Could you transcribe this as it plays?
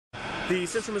The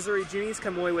Central Missouri Jennies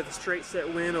come away with a straight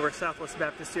set win over Southwest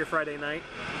Baptist here Friday night.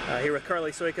 Here with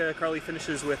Carly Sojka. Carly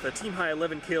finishes with a team-high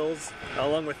 11 kills,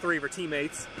 along with 3 of her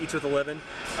teammates, each with 11,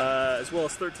 as well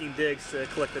as 13 digs to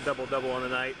collect the double-double on the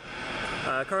night.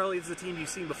 Carly is a team you've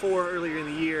seen before earlier in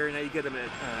the year. Now you get them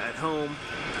at home.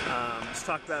 Just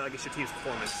talk about, I guess, your team's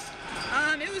performance.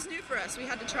 It was new for us. We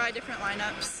had to try different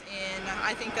lineups, and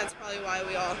I think that's probably why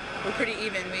we all were pretty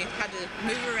even. We had to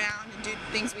move around and do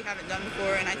things we haven't done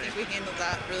before, and I think we handled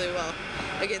that really well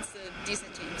against a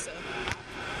decent team. So.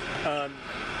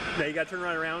 Now you got to turn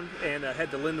right around and head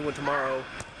to Lindenwood tomorrow.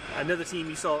 Another team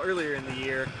you saw earlier in the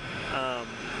year.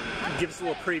 Give us a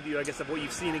little preview, I guess, of what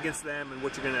you've seen against them and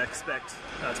what you're going to expect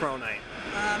tomorrow night.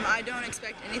 I don't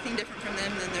expect anything different from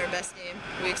them than their best game.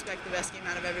 We expect the best game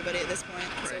out of everybody at this point,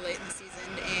 so late in the season,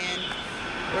 and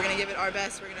we're going to give it our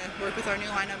best. We're going to work with our new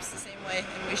lineups the same way,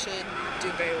 and we should do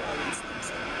very well against them.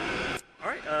 So. All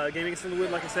right, game against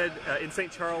Lindenwood, like I said, in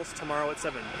St. Charles tomorrow at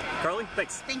 7. Carly,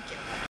 thanks. Thank you.